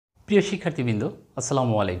প্রিয় শিক্ষার্থীবৃন্দ,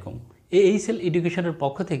 আসসালামু আলাইকুম। AHL এডুকেশনের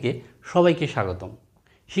পক্ষ থেকে সবাইকে স্বাগতম।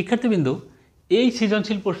 শিক্ষার্থীবৃন্দ, এই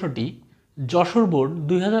সৃজনশীল প্রশ্নটি যশোর বোর্ড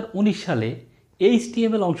 2019 সালে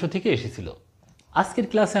HTML অংশ থেকে এসেছিল। আজকের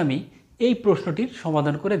ক্লাসে আমি এই প্রশ্নটির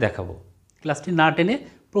সমাধান করে দেখাবো। ক্লাসটি না টেনে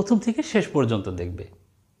প্রথম থেকে শেষ পর্যন্ত দেখবে।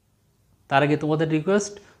 তার আগে তোমাদের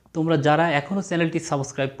রিকোয়েস্ট, তোমরা যারা এখনও চ্যানেলটি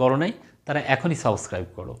সাবস্ক্রাইব করো নাই তারা এখনই সাবস্ক্রাইব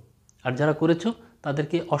করো, আর যারা করেছো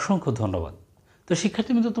তাদেরকে অসংখ্য ধন্যবাদ। তো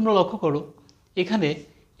শিক্ষার্থীবৃন্দ, তোমরা লক্ষ্য করো, এখানে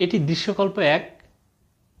এটি দৃশ্যকল্প 1,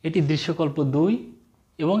 এটি দৃশ্যকল্প 2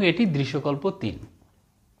 এবং এটি দৃশ্যকল্প 3।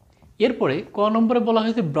 এরপরে ক নম্বরে বলা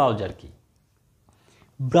হয়েছে ব্রাউজার কি।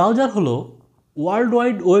 ব্রাউজার হলো ওয়ার্ল্ড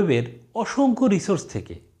ওয়াইড ওয়েবের অসংখ্য রিসোর্স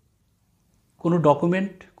থেকে কোনো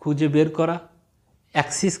ডকুমেন্ট খুঁজে বের করা,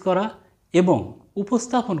 অ্যাক্সেস করা এবং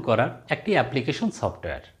উপস্থাপন করার একটি অ্যাপ্লিকেশন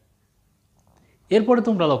সফটওয়্যার। এরপরে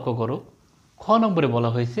তোমরা লক্ষ্য করো, খ নম্বরে বলা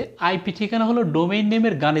হয়েছে আইপি ঠিকানা হলো ডোমেইন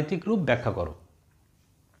নেমের গাণিতিক রূপ ব্যাখ্যা করো।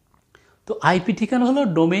 তো আইপি ঠিকানা হলো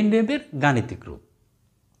ডোমেইন নেমের গাণিতিক রূপ,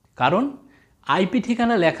 কারণ আইপি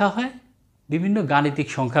ঠিকানা লেখা হয় বিভিন্ন গাণিতিক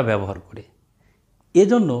সংখ্যা ব্যবহার করে।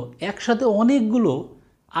 এজন্য একসাথে অনেকগুলো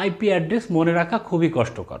আইপি অ্যাড্রেস মনে রাখা খুবই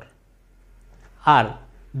কষ্টকর। আর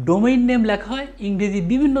ডোমেইন নেম লেখা হয় ইংরেজি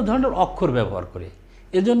বিভিন্ন ধরনের অক্ষর ব্যবহার করে।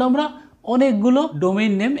 এজন্য আমরা অনেকগুলো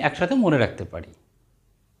ডোমেইন নেম একসাথে মনে রাখতে পারি।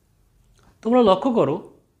 তোমরা লক্ষ্য করো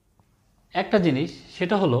একটা জিনিস,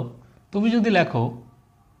 সেটা হলো তুমি যদি লেখো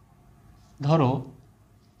ধরো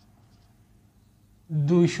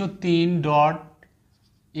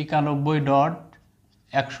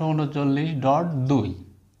 203.91.139.2,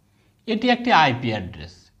 এটি একটি আইপি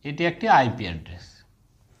অ্যাড্রেস, এটি একটি আইপি অ্যাড্রেস।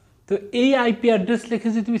 তো এই আইপি অ্যাড্রেস লিখে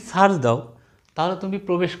যদি তুমি সার্চ দাও তাহলে তুমি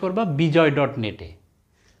প্রবেশ করবা বিজয়.নেটে।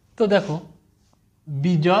 তো দেখো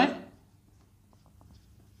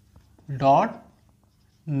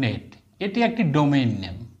বিজয়.নেট, এটি একটি ডোমেইন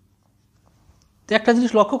নেম। তো একটা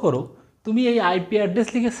জিনিস লক্ষ্য করো, তুমি এই আইপি অ্যাড্রেস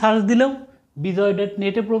লিখে সার্চ দিলেও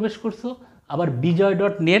বিজয়.নেটে প্রবেশ করছো, আবার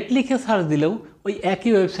বিজয়.নেট লিখে সার্চ দিলেও ওই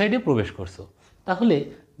একই ওয়েবসাইটে প্রবেশ করছো। তাহলে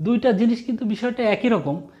দুইটা জিনিস কিন্তু বিষয়টা একই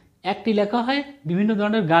রকম। একটি লেখা হয় বিভিন্ন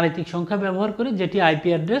ধরনের গাণিতিক সংখ্যা ব্যবহার করে, যেটি আইপি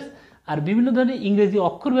অ্যাড্রেস, আর বিভিন্ন ধরনের ইংরেজি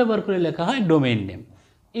অক্ষর ব্যবহার করে লেখা হয় ডোমেইন নেম।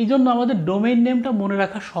 এই জন্য আমাদের ডোমেইন নেমটা মনে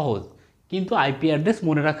রাখা সহজ, কিন্তু আইপি অ্যাড্রেস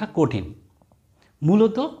মনে রাখা কঠিন।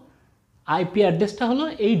 মূলত আইপি অ্যাড্রেসটা হলো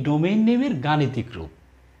এই ডোমেইন নেমের গাণিতিক রূপ।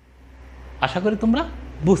 আশা করি তোমরা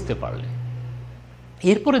বুঝতে পারলে।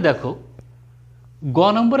 এরপরে দেখো গ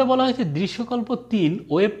নম্বরে বলা হয়েছে দৃশ্যকল্প 3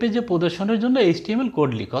 ওয়েব পেজে প্রদর্শনের জন্য HTML কোড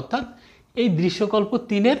লিখ। অর্থাৎ এই দৃশ্যকল্প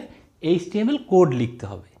 3-এর HTML কোড লিখতে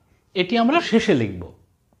হবে, এটি আমরা শেষে লিখব।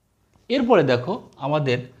 এরপরে দেখো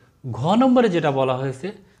আমাদের ঘ নম্বরে যেটা বলা হয়েছে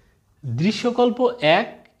দৃশ্যকল্প 1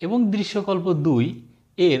 এবং দৃশ্যকল্প 2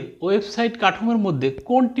 এর ওয়েবসাইট কাঠামোর মধ্যে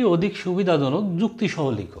কোনটি অধিক সুবিধাজনক যুক্তিসহ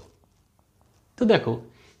লিখো। তো দেখো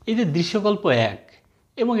এই যে দৃশ্যকল্প 1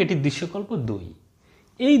 এবং এটি দৃশ্যকল্প 2,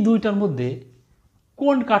 এই দুইটার মধ্যে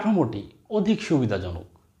কোন কাঠামোটি অধিক সুবিধাজনক।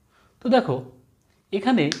 তো দেখো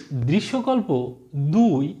এখানে দৃশ্যকল্প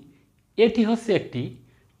 2 এটি হচ্ছে একটি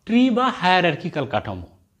ট্রি বা হায়ারার্কিক্যাল কাঠামো।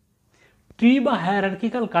 ট্রি বা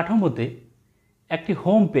হায়ারার্কিক্যাল কাঠামোতে একটি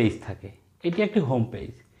হোম পেজ থাকে, এটি একটি হোম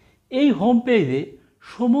পেজ। এই হোম পেজে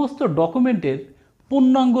সমস্ত ডকুমেন্টের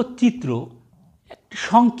পূর্ণাঙ্গ চিত্র একটি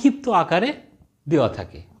সংক্ষিপ্ত আকারে দেওয়া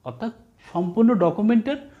থাকে। অর্থাৎ সম্পূর্ণ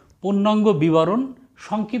ডকুমেন্টের পূর্ণাঙ্গ বিবরণ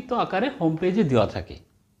সংক্ষিপ্ত আকারে হোম পেজে দেওয়া থাকে।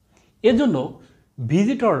 এজন্য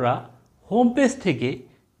ভিজিটররা হোম পেজ থেকে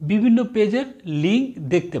বিভিন্ন পেজের লিঙ্ক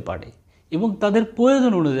দেখতে পারে এবং তাদের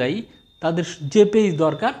প্রয়োজন অনুযায়ী তাদের যে পেজ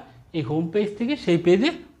দরকার এই হোম পেজ থেকে সেই পেজে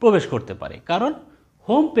প্রবেশ করতে পারে। কারণ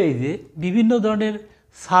হোম পেজে বিভিন্ন ধরনের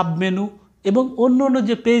সাব মেনু এবং অন্য অন্য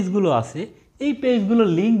যে পেজগুলো আছে এই পেজগুলোর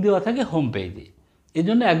লিঙ্ক দেওয়া থাকে হোম পেজে।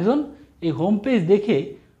 এজন্য একজন এই হোম পেজ দেখে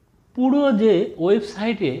পুরো যে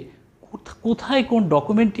ওয়েবসাইটে কোথায় কোন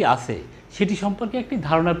ডকুমেন্টটি আছে সেটি সম্পর্কে একটি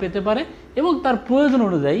ধারণা পেতে পারে এবং তার প্রয়োজন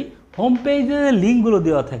অনুযায়ী হোম পেজে যে লিঙ্কগুলো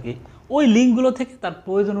দেওয়া থাকে ওই লিঙ্কগুলো থেকে তার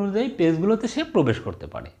প্রয়োজন অনুযায়ী পেজগুলোতে সে প্রবেশ করতে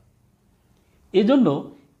পারে। এজন্য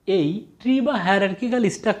এই ট্রি বা হায়ারার্কিক্যাল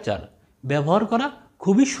স্ট্রাকচার ব্যবহার করা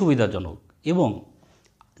খুবই সুবিধাজনক এবং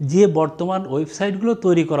যে বর্তমান ওয়েবসাইটগুলো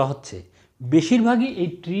তৈরি করা হচ্ছে বেশিরভাগই এই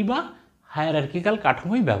ট্রি বা হায়ারার্কিক্যাল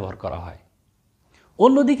কাঠামোই ব্যবহার করা হয়।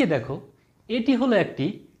 অন্যদিকে দেখো এটি হলো একটি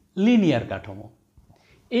লিনিয়ার কাঠামো।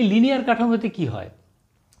 এই লিনিয়ার কাঠামোতে কি হয়,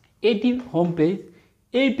 এটি হোম পেজ,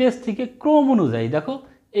 এই পেজ থেকে ক্রম অনুযায়ী দেখো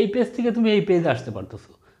এই পেজ থেকে তুমি এই পেজে আসতে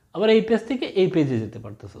পারতেছো, আবার এই পেজ থেকে এই পেজে যেতে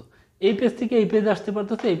পারতেছো, এই পেজ থেকে এই পেজে আসতে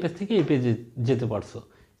পারতেছো, এই পেজ থেকে এই পেজে যেতে পারছো,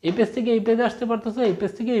 এই পেজ থেকে এই পেজে আসতে পারতেছো, এই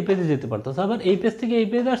পেজ থেকে এই পেজে যেতে পারতেছো, আবার এই পেজ থেকে এই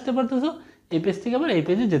পেজে আসতে পারতেছো, এই পেজ থেকে আবার এই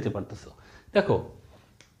পেজে যেতে পারতেছো। দেখো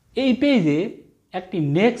এই পেজে একটি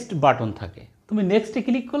নেক্সট বাটন থাকে, তুমি নেক্সটে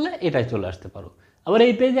ক্লিক করলে এটাই চলে আসতে পারো। আবার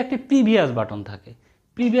এই পেজে একটি প্রিভিয়াস বাটন থাকে,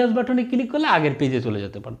 প্রিভিয়াস বাটনে ক্লিক করলে আগের পেজে চলে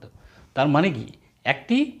যেতে পারতো। তার মানে কি,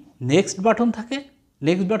 একটি নেক্সট বাটন থাকে,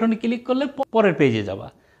 নেক্সট বাটনে ক্লিক করলে পরের পেজে যাবা,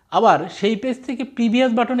 আবার সেই পেজ থেকে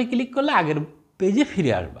প্রিভিয়াস বাটনে ক্লিক করলে আগের পেজে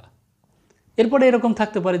ফিরে আসবা। এরপরে এরকম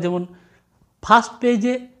থাকতে পারে, যেমন ফার্স্ট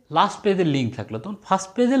পেজে লাস্ট পেজের লিঙ্ক থাকলো, তখন ফার্স্ট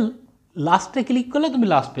পেজের লাস্টে ক্লিক করলে তুমি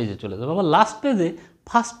লাস্ট পেজে চলে যাবে। আবার লাস্ট পেজে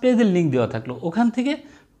ফার্স্ট পেজের লিঙ্ক দেওয়া থাকলো, ওখান থেকে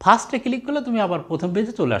ফার্স্টে ক্লিক করলে তুমি আবার প্রথম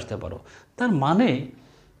পেজে চলে আসতে পারো। তার মানে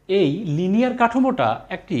এই লিনিয়ার কাঠামোটা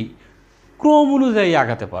একটি ক্রম অনুযায়ী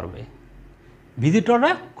আগাতে পারবে,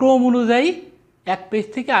 ভিজিটররা ক্রম অনুযায়ী এক পেজ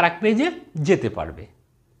থেকে আর এক পেজে যেতে পারবে।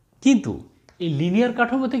 কিন্তু এই লিনিয়ার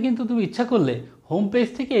কাঠামোতে কিন্তু তুমি ইচ্ছা করলে হোম পেজ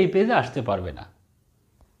থেকে এই পেজে আসতে পারবে না।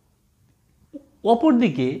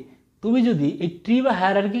 অপরদিকে তুমি যদি এই ট্রি বা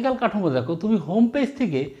হায়ারার্কিক্যাল কাঠামো দেখো, তুমি হোম পেজ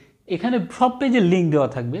থেকে এখানে সব পেজের লিঙ্ক দেওয়া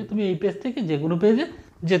থাকবে, তুমি এই পেজ থেকে যে কোনো পেজে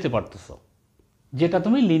যেতে পারতেছো, যেটা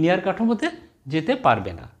তুমি লিনিয়ার কাঠামোতে যেতে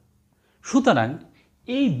পারবে না। সুতরাং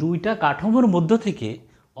এই দুইটা কাঠামোর মধ্য থেকে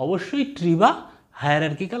অবশ্যই ট্রি বা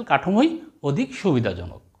হায়ারার্কিক্যাল কাঠামোই অধিক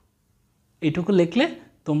সুবিধাজনক। এইটুকু লিখলে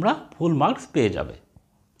তোমরা ফুল মার্কস পেয়ে যাবে।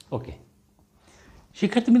 ওকে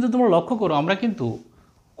শিক্ষার্থীবৃন্দ, তোমরা লক্ষ্য করো আমরা কিন্তু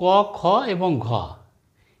ক, খ এবং ঘ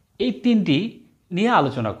এই তিনটি নিয়ে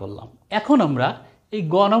আলোচনা করলাম। এখন আমরা এই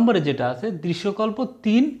গ নম্বরে যেটা আছে দৃশ্যকল্প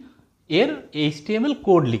 3 এর HTML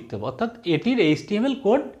কোড লিখতে হবে, অর্থাৎ এটির HTML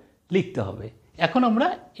কোড লিখতে হবে। এখন আমরা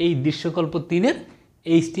এই দৃশ্যকল্প 3 এর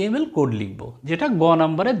HTML কোড লিখব, যেটা গ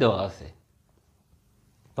নম্বরে দেওয়া আছে।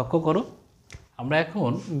 লক্ষ্য করো, আমরা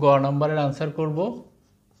এখন গ নম্বরের আনসার করব।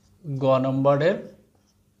 গ নম্বরের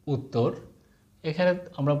উত্তর এখানে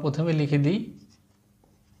আমরা প্রথমে লিখে দিই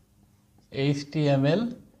HTML,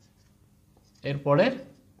 এরপরে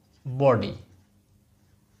বডি।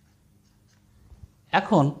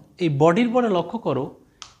 এখন এই বডির পরে লক্ষ্য করো,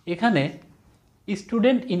 এখানে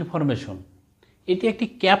স্টুডেন্ট ইনফরমেশন এটি একটি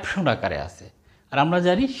ক্যাপশন আকারে আছে, আর আমরা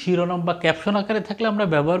জানি শিরোনাম বা ক্যাপশন আকারে থাকলে আমরা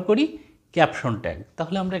ব্যবহার করি ক্যাপশন ট্যাগ।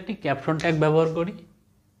 তাহলে আমরা একটি ক্যাপশন ট্যাগ ব্যবহার করি।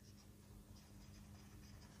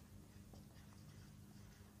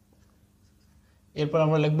 এরপর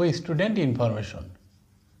আমরা লিখব স্টুডেন্ট ইনফরমেশন,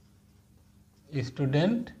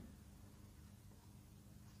 স্টুডেন্ট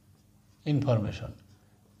ইনফরমেশন,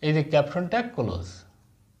 এই যে caption tag close,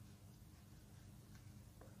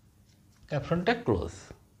 caption tag close.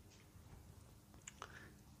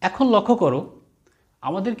 এখন লক্ষ্য করো,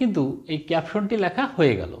 আমাদের কিন্তু এই ক্যাপশনটি লেখা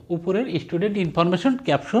হয়ে গেল, উপরের স্টুডেন্ট ইনফরমেশন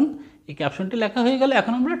ক্যাপশন, এই ক্যাপশনটি লেখা হয়ে গেল।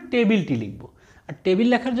 এখন আমরা টেবিলটি লিখব, আর টেবিল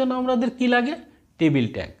লেখার জন্য আমাদের কি লাগে, টেবিল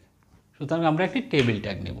ট্যাগ। সুতরাং আমরা একটি টেবিল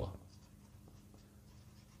ট্যাগ নেব।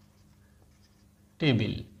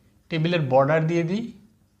 টেবিল, টেবিলের বর্ডার দিয়ে দিই,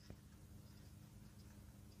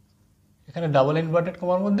 এখানে ডাবল ইনভার্টেড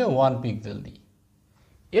কমার মধ্যে 1 পিক্সেল দিই।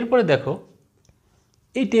 এরপরে দেখো,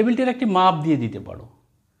 এই টেবিলটির একটি মাপ দিয়ে দিতে পারো,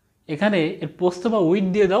 এখানে এর প্রস্থ বা উইডথ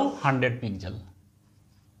দিয়ে দাও 100 পিক্সেল,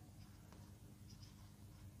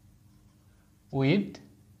 উইডথ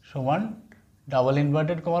সমান ডাবল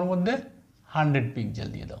ইনভার্টেড কমার মধ্যে 100 পিক্সেল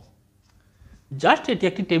দিয়ে দাও। জাস্ট এটি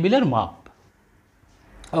একটি টেবিলের মাপ।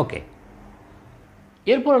 ওকে,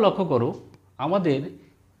 এরপরে লক্ষ্য করো, আমাদের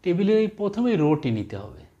টেবিলের এই প্রথমেই রোটি নিতে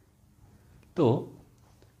হবে। তো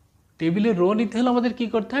টেবিলের রো নিতে হলে আমাদের কি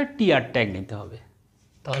করতে হয়, টিআর ট্যাগ নিতে হবে।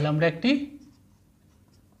 তাহলে আমরা একটি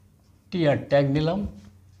টিআর ট্যাগ নিলাম।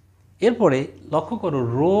 এরপরে লক্ষ্য করো,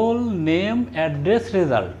 রোল নেম অ্যাড্রেস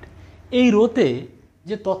রেজাল্ট, এই রোতে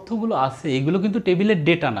যে তথ্যগুলো আছে এগুলো কিন্তু টেবিলের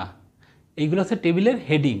ডেটা না, এইগুলো আছে টেবিলের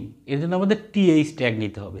হেডিং। এর জন্য আমাদের টিএইচ ট্যাগ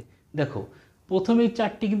নিতে হবে। দেখো, প্রথমে এই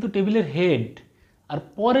 4টি কিন্তু টেবিলের হেড, আর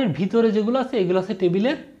পরের ভিতরে যেগুলো আছে এগুলো আছে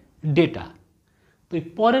টেবিলের ডেটা। তো এই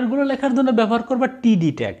পরেরগুলো লেখার জন্য ব্যবহার করবা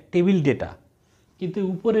টিডি ট্যাগ, টেবিল ডেটা। কিন্তু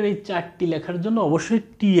উপরের এই 4টি লেখার জন্য অবশ্যই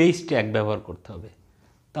টিএইচ ট্যাগ ব্যবহার করতে হবে।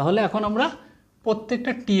 তাহলে এখন আমরা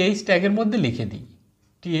প্রত্যেকটা টিএইচ ট্যাগের মধ্যে লিখে দিই।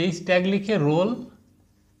 টিএইচ ট্যাগ লিখে রোল,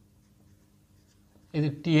 এই যে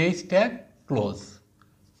টিএইচ ট্যাগ ক্লোজ,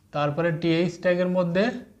 তারপরে টিএইচ ট্যাগের মধ্যে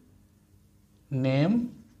নেম,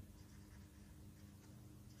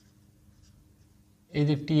 এই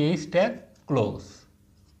যে টিএইচ ট্যাগ ক্লোজ,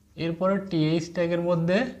 এরপরে টিএইচ ট্যাগের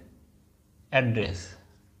মধ্যে অ্যাড্রেস,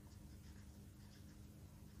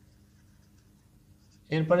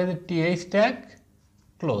 এরপরে যে টিএইচ ট্যাগ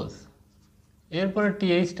ক্লোজ, এরপরে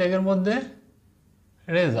টিএইচ ট্যাগের মধ্যে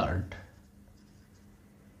রেজাল্ট,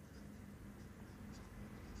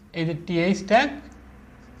 এই যে টিএইচ ট্যাগ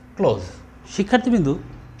ক্লোজ। শিক্ষার্থীবৃন্দু,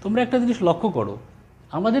 তোমরা একটা জিনিস লক্ষ্য করো,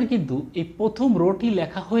 আমাদের কিন্তু এই প্রথম রোটি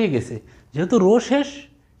লেখা হয়ে গেছে। যেহেতু রো শেষ,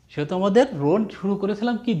 সেহেতু আমাদের রো শুরু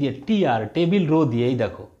করেছিলাম কি দিয়ে, টিআর, টেবিল রো দিয়ে। এই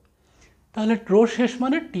দেখো, তাহলে রো শেষ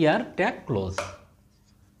মানে টিআর ট্যাগ ক্লোজ।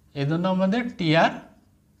 এই জন্য আমাদের টিআর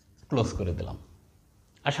ক্লোজ করে দিলাম।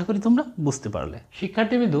 আশা করি তোমরা বুঝতে পারলে।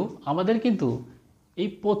 শিক্ষার্থীবৃন্দু, আমাদের কিন্তু এই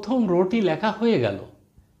প্রথম রোটি লেখা হয়ে গেল।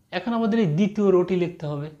 এখন আমাদের এই দ্বিতীয় রোটি লিখতে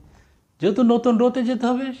হবে। যেহেতু নতুন রোতে যেতে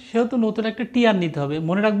হবে, সেহেতু নতুন একটা টিআর নিতে হবে।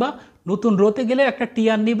 মনে রাখবা, নতুন রোতে গেলে একটা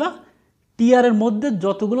টিআর নিবা। টিআরের মধ্যে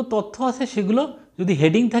যতগুলো তথ্য আছে সেগুলো যদি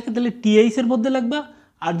হেডিং থাকে তাহলে টিএইচের মধ্যে লিখবা,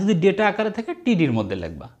 আর যদি ডেটা আকারে থাকে টিডির মধ্যে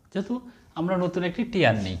লিখবা। যেহেতু আমরা নতুন একটি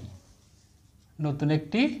টিআর নিই, নতুন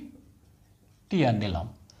একটি টিআর নিলাম।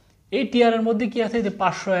 এই টিআরের মধ্যে কি আছে? যে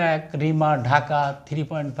 501, রিমা, ঢাকা,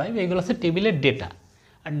 3.5 এগুলো আছে টেবিলের ডেটা।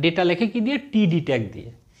 আর ডেটা লেখে কি দিয়ে? টিডি ট্যাগ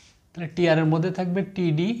দিয়ে। তাহলে টিআরের মধ্যে থাকবে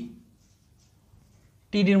টিডি।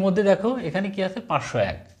 টিডির মধ্যে দেখো এখানে কি আছে?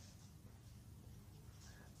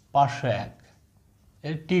 501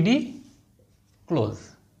 এর টিডি ক্লোজ।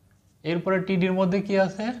 এরপরে টিডির মধ্যে কি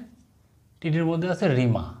আছে? টিডির মধ্যে আছে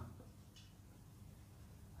রিমা।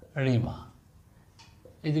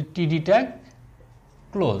 এই যে টিডি ট্যাগ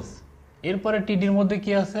ক্লোজ। এরপরে টিডির মধ্যে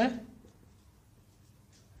কি আছে?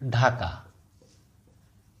 ঢাকা।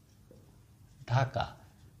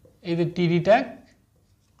 এই যে টিডি ট্যাগ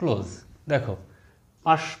ক্লোজ। দেখো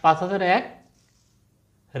 5001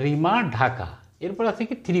 রিমা, ঢাকা। এরপর আছে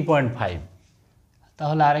কি? 3.5।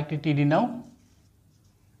 তাহলে আরেকটি টিডি নাও,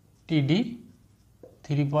 টিডি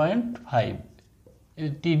 3.5,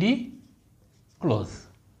 টিডি ক্লোজ।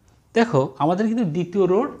 দেখো আমাদের কিন্তু দ্বিতীয়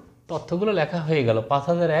রোর তথ্যগুলো লেখা হয়ে গেল।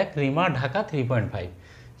 5001 রিমা, ঢাকা, 3.5।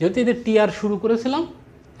 যেহেতু এদের টিআর শুরু করেছিলাম,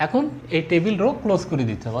 এখন এই টেবিল রো ক্লোজ করে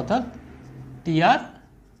দিতে হবে, অর্থাৎ টিআর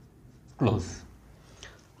ক্লোজ।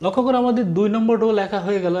 লক্ষ্য করে আমাদের 2 নম্বর রো লেখা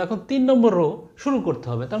হয়ে গেল। এখন 3 নম্বর রো শুরু করতে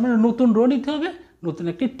হবে। তার মানে নতুন রো নিতে হবে, নতুন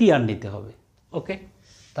একটি টিআর নিতে হবে। ওকে,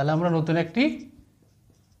 তাহলে আমরা নতুন একটি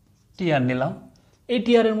টিআর নিলাম। এই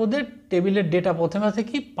টিআরের মধ্যে টেবিলের ডেটা প্রথমে আছে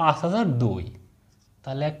কি? 5002।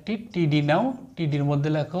 তাহলে একটি টিডি নাও, টিডির মধ্যে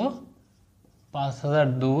লেখো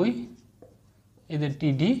 5002, এদের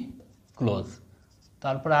টিডি ক্লোজ।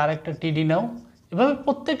 তারপরে আর একটা টিডি নাও। এভাবে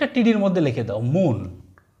প্রত্যেকটা টিডির মধ্যে লিখে দাও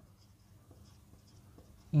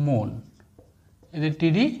মুন, এদের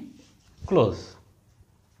টিডি ক্লোজ।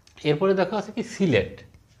 এরপরে দেখো আছে কি? সিলেট।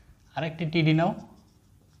 আরেকটি টিডি নাও,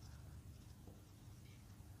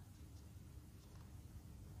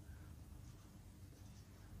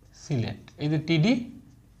 সিলেট, এদের টিডি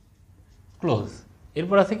ক্লোজ।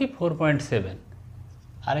 এরপর আছে কি? 4.7।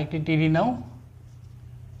 আরেকটি টিডি নাও,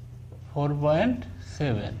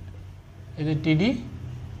 4.7, এদের টিডি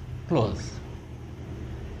ক্লোজ।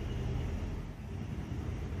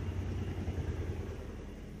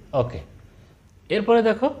 ওকে, এরপরে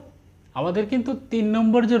দেখো আমাদের কিন্তু 3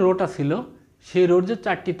 নম্বর যে রোটা ছিল, সেই রোর যে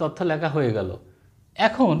 4টি তথ্য লেখা হয়ে গেল।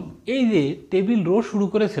 এখন এই যে টেবিল রো শুরু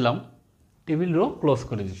করেছিলাম, টেবিল রো ক্লোজ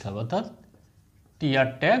করে দিতে হবে, অর্থাৎ টিআর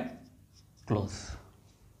ট্যাগ ক্লোজ।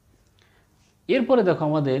 এরপরে দেখো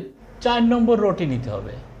আমাদের 4 নম্বর রোটি নিতে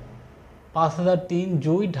হবে। 5003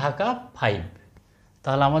 জুই, ঢাকা 5।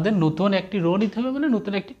 তাহলে আমাদের নতুন একটি রো নিতে হবে, মানে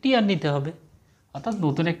নতুন একটি টিআর নিতে হবে। অর্থাৎ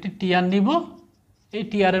নতুন একটি টিআর নিব। এই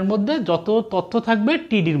টিআরের মধ্যে যত তথ্য থাকবে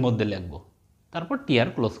টিডির মধ্যে লিখব, তারপর টিআর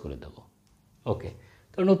ক্লোজ করে দেব। ওকে,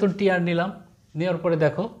 তো নতুন টিআর নিলাম। নেওয়ার পরে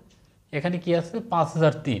দেখো এখানে কি আছে?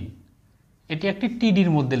 5003। এটি একটি টিডির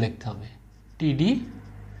মধ্যে লিখতে হবে, টিডি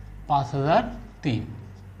 5003,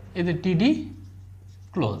 এদের টিডি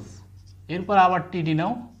ক্লোজ। এরপর আবার টিডি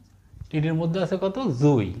নাও, টিডির মধ্যে আছে কত?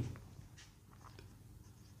 জুই,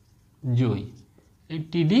 এই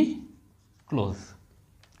টিডি ক্লোজ।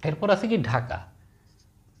 এরপর আছে কি? ঢাকা,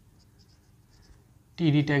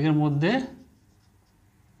 টিডি ট্যাগের মধ্যে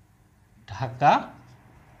ঢাকা,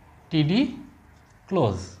 টিডি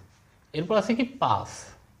ক্লোজ। এরপর আছে কি? 5।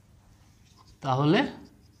 তাহলে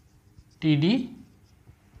টিডি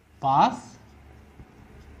 5,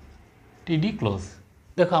 টিডি ক্লোজ।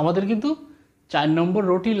 দেখো আমাদের কিন্তু 4 নম্বর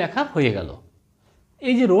রোটি লেখা হয়ে গেল।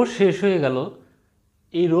 এই যে রো শেষ হয়ে গেল,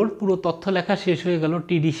 এই রোর পুরো তথ্য লেখা শেষ হয়ে গেল,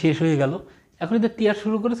 টিডি শেষ হয়ে গেল। এখন এদের টিআর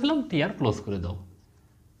শুরু করেছিলাম, টিআর ক্লোজ করে দাও,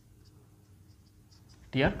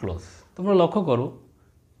 টিআর ক্লোজ। তোমরা লক্ষ্য করো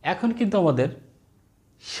এখন কিন্তু আমাদের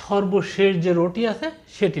সর্বশেষ যে রোটি আছে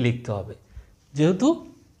সেটি লিখতে হবে। যেহেতু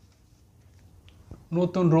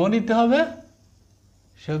নতুন রো নিতে হবে,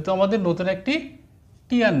 সেহেতু আমাদের নতুন একটি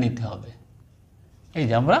টিআর নিতে হবে। এই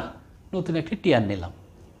যে আমরা নতুন একটি টিআর নিলাম।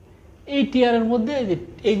 এই টিআরের মধ্যে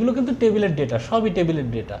এইগুলো কিন্তু টেবিলের ডেটা, সবই টেবিলের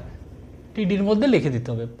ডেটা। টিডির মধ্যে লিখে দিতে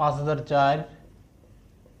হবে 5004,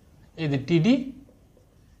 এই যে টিডি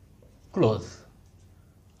ক্লোজ।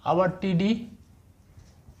 আবার টিডি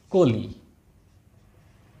কলি,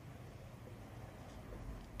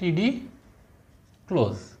 টিডি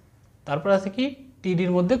ক্লোজ। তারপর আছে কি?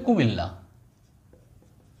 টিডির মধ্যে কুমিল্লা,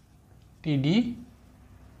 টিডি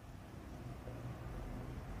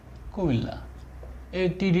কুমিল্লা, এই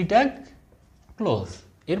টিডি ট্যাগ ক্লোজ।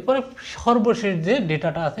 এরপরে সর্বশেষ যে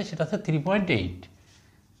ডেটাটা আছে সেটা আছে 3.8,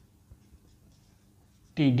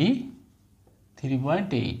 টিডি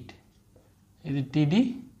 3.8, এই যে টিডি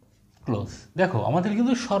ক্লোজ। দেখো আমাদের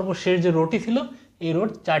কিন্তু সর্বশেষ যে রোটি ছিল এই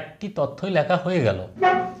রোড 4টি তথ্যই লেখা হয়ে গেল।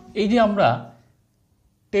 এই যে আমরা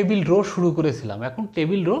টেবিল রো শুরু করেছিলাম, এখন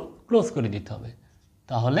টেবিল রো ক্লোজ করে দিতে হবে,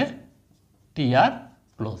 তাহলে টিআর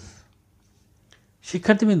ক্লোজ।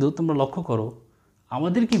 শিক্ষার্থীবৃন্দ তোমরা লক্ষ্য করো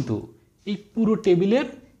আমাদের কিন্তু এই পুরো টেবিলের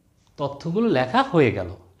তথ্যগুলো লেখা হয়ে গেল।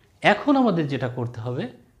 এখন আমাদের যেটা করতে হবে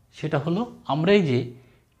সেটা হলো আমরা এই যে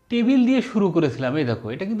টেবিল দিয়ে শুরু করেছিলাম, এই দেখো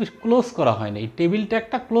এটা কিন্তু ক্লোজ করা হয় নাই, টেবিল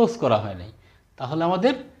ট্যাগটা ক্লোজ করা হয় নাই, তাহলে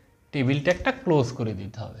আমাদের টেবিল ট্যাগটা ক্লোজ করে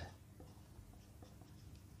দিতে হবে,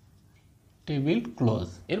 টেবিল ক্লোজ।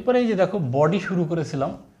 এরপরে এই যে দেখো বডি শুরু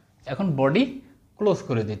করেছিলাম, এখন বডি ক্লোজ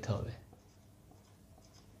করে দিতে হবে।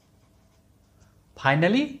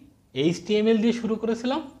 ফাইনালি HTML দিয়ে শুরু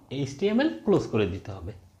করেছিলাম, HTML ক্লোজ করে দিতে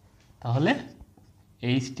হবে, তাহলে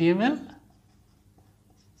HTML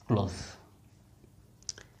ক্লোজ।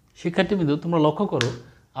 শিক্ষার্থীবৃন্দ তোমরা লক্ষ্য করো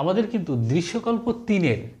আমাদের কিন্তু দৃশ্যকল্প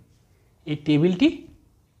 3-এর এই টেবিলটি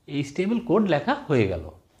HTML কোড লেখা হয়ে গেল।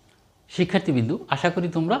 শিক্ষার্থীবৃন্দ আশা করি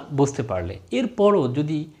তোমরা বুঝতে পারলে। এরপরও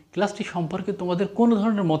যদি ক্লাসটি সম্পর্কে তোমাদের কোনো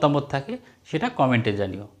ধরনের মতামত থাকে সেটা কমেন্টে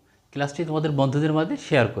জানিও, ক্লাসটি তোমাদের বন্ধুদের মাঝে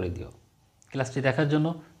শেয়ার করে দিও। ক্লাসটি দেখার জন্য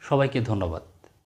সবাইকে ধন্যবাদ।